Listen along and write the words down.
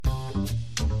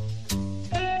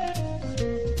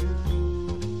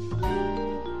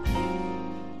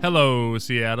Hello,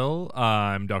 Seattle.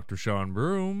 I'm Dr. Sean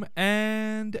Broom,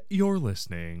 and you're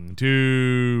listening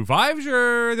to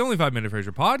Fiveser, the only 5-minute Frasier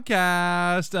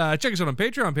podcast. Check us out on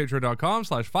Patreon,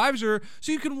 patreon.com/Fiveser,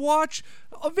 so you can watch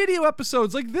video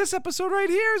episodes. Like this episode right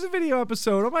here is a video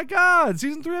episode. Oh my God.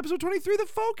 Season 3, episode 23, The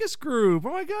Focus Group.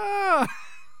 Oh my God.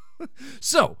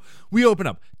 So, we open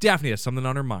up. Daphne has something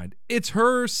on her mind. It's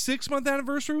her 6-month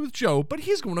anniversary with Joe, but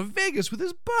he's going to Vegas with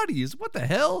his buddies. What the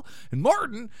hell? And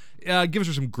Martin gives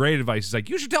her some great advice. He's like,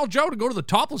 you should tell Joe to go to the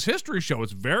Topless History Show.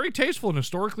 It's very tasteful and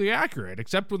historically accurate,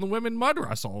 except when the women mud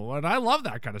wrestle. And I love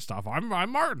that kind of stuff. I'm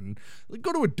Martin.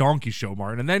 Go to a donkey show,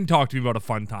 Martin, and then talk to me about a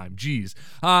fun time. Jeez.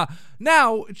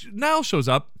 Now, Niall shows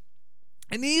up.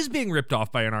 And he's being ripped off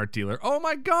by an art dealer. Oh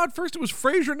my God, first it was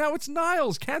Frasier, now it's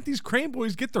Niles. Can't these Crane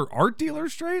boys get their art dealer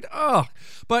straight? Ugh.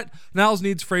 But Niles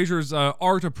needs Frasier's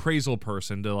art appraisal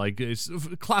person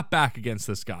to clap back against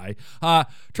this guy.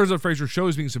 Turns out Frasier's show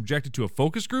is being subjected to a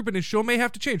focus group and his show may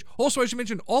have to change. Also, I should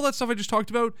mention, all that stuff I just talked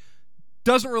about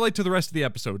doesn't relate to the rest of the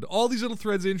episode. All these little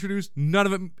threads they introduced, none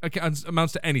of it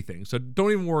amounts to anything. So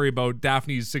don't even worry about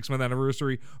Daphne's 6-month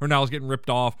anniversary or Niles getting ripped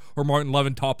off or Martin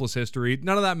loving topless history.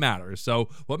 None of that matters. So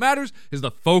what matters is the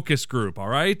focus group, all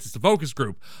right? It's the focus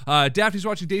group. Daphne's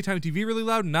watching daytime TV really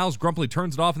loud and Niles grumpily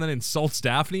turns it off and then insults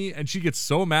Daphne and she gets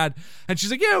so mad and she's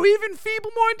like, yeah, even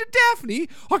feeble-minded Daphne,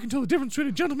 I can tell the difference between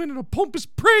a gentleman and a pompous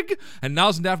prig. And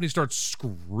Niles and Daphne start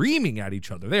screaming at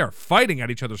each other. They are fighting at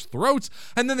each other's throats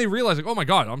and then they realize, like, oh my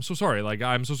God, I'm so sorry.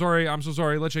 I'm so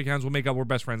sorry. Let's shake hands. We'll make up. We're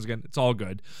best friends again. It's all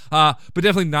good. But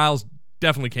definitely Niles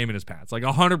definitely came in his pants. Like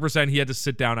 100% he had to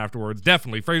sit down afterwards.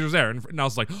 Definitely. Frasier's there. And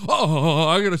Niles is like, oh,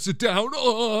 I gotta sit down.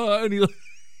 Oh, and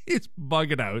he's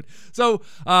bugging out. So,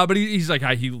 but he's like,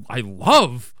 I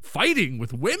love fighting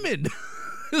with women.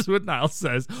 Is what Niles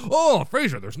says. Oh,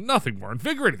 Frasier, there's nothing more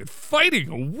invigorating than fighting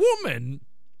a woman.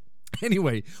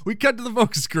 Anyway, we cut to the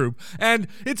focus group, and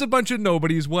it's a bunch of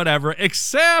nobodies, whatever,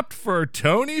 except for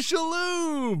Tony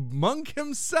Shalhoub, Monk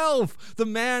himself, the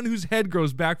man whose head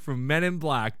grows back from Men in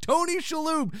Black. Tony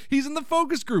Shalhoub, he's in the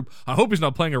focus group. I hope he's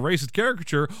not playing a racist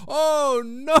caricature. Oh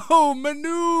no,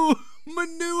 Manu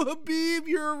Habib,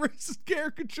 you're a racist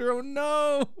caricature. Oh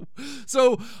no.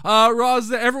 So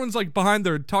Roz, everyone's like behind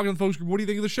there talking to the focus group. What do you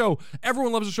think of the show?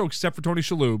 Everyone loves the show except for Tony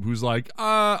Shalhoub, who's like,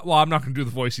 well, I'm not gonna do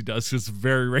the voice he does because it's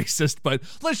very racist, but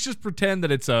let's just pretend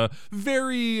that it's a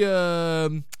very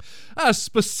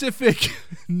specific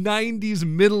 90s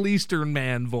Middle Eastern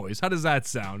man voice. How does that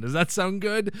sound? Does that sound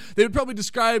good? They would probably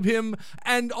describe him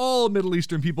and all Middle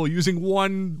Eastern people using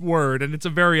one word, and it's a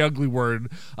very ugly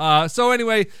word. So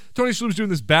anyway, Tony Shalhoub's doing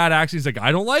this bad accent. He's like,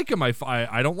 I don't like him. I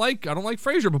don't like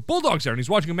Frasier, but Bulldog's there, and he's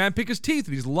watching a man pick his teeth,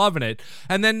 and he's loving it.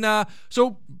 And then,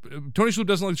 so Tony Shalhoub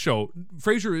doesn't like the show.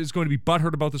 Frasier is going to be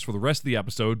butthurt about this for the rest of the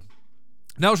episode.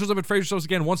 Now shows up at Frasier's house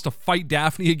again, wants to fight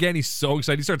Daphne again. He's so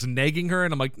excited. He starts nagging her,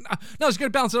 and I'm like, no, you gotta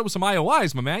balance it out with some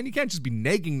IOIs, my man. You can't just be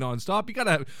nagging nonstop. You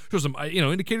gotta show some,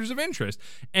 indicators of interest.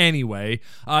 Anyway,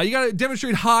 you gotta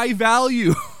demonstrate high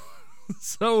value.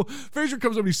 So Frasier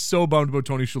comes up and he's so bummed about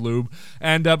Tony Shalhoub,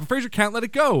 and but Frasier can't let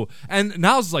it go. And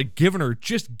Niles is like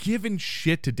giving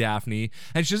shit to Daphne,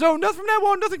 and she says, oh, nothing from now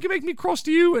on, nothing can make me cross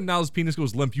to you. And Niles' penis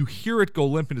goes limp. You hear it go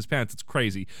limp in his pants. It's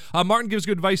crazy. Martin gives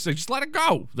good advice. He's like, just let it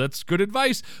go. That's good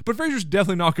advice. But Frasier's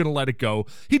definitely not going to let it go.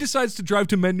 He decides to drive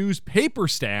to Manu's paper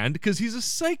stand because he's a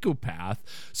psychopath.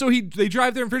 So they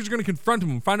drive there, and Frasier's going to confront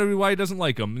him and find out why he doesn't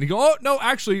like him. And he go, oh no,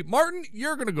 actually, Martin,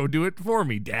 you're going to go do it for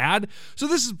me, Dad. So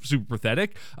this is super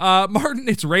pathetic. Martin,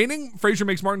 it's raining. Frasier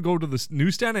makes Martin go to the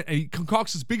newsstand, and he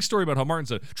concocts this big story about how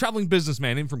Martin's a traveling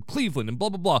businessman in from Cleveland and blah,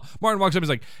 blah, blah. Martin walks up and he's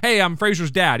like, hey, I'm Frasier's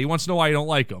dad. He wants to know why you don't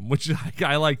like him, which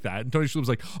I like that. And Tony Shalhoub's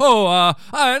like, no,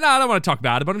 I don't want to talk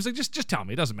bad about him. He's like, just tell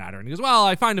me. It doesn't matter. And he goes, well,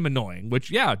 I find him annoying, which,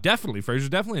 yeah, definitely. Frasier's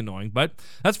definitely annoying, but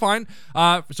that's fine.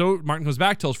 So Martin comes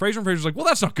back, tells Frasier, and Frasier's like, well,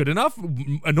 that's not good enough.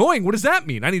 Annoying? What does that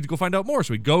mean? I need to go find out more.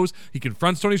 So he goes, he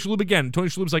confronts Tony Shalhoub again. And Tony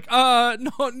Shalhoub's like, no,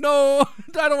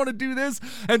 I don't want to do this.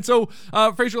 And so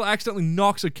Frasier accidentally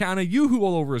knocks a can of Yoo-hoo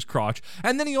all over his crotch.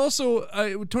 And then he also,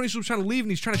 Tony Shalhoub's trying to leave,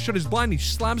 and he's trying to shut his blind. He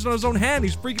slams it on his own hand.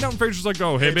 He's freaking out, and Frasier's like,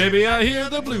 oh, hey, baby, I hear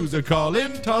the blues are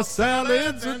calling. Tossed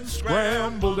salads and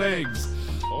scrambled eggs.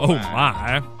 Oh,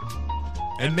 my.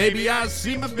 And maybe I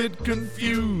seem a bit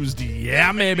confused.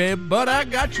 Yeah, maybe, but I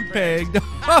got you pegged.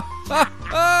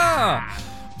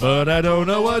 But I don't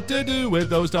know what to do with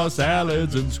those tossed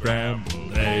salads and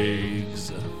scrambled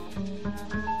eggs.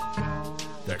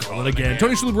 They're Rolling again.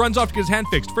 Tony Shalhoub runs off to get his hand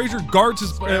fixed. Frazier guards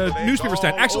his newspaper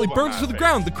stand, actually burns it to the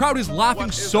ground. The crowd is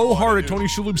laughing so hard at Tony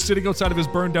Shalhoub sitting outside of his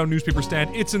burned down newspaper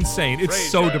stand. It's insane. It's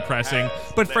so depressing.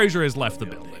 But Frazier has left the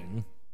building.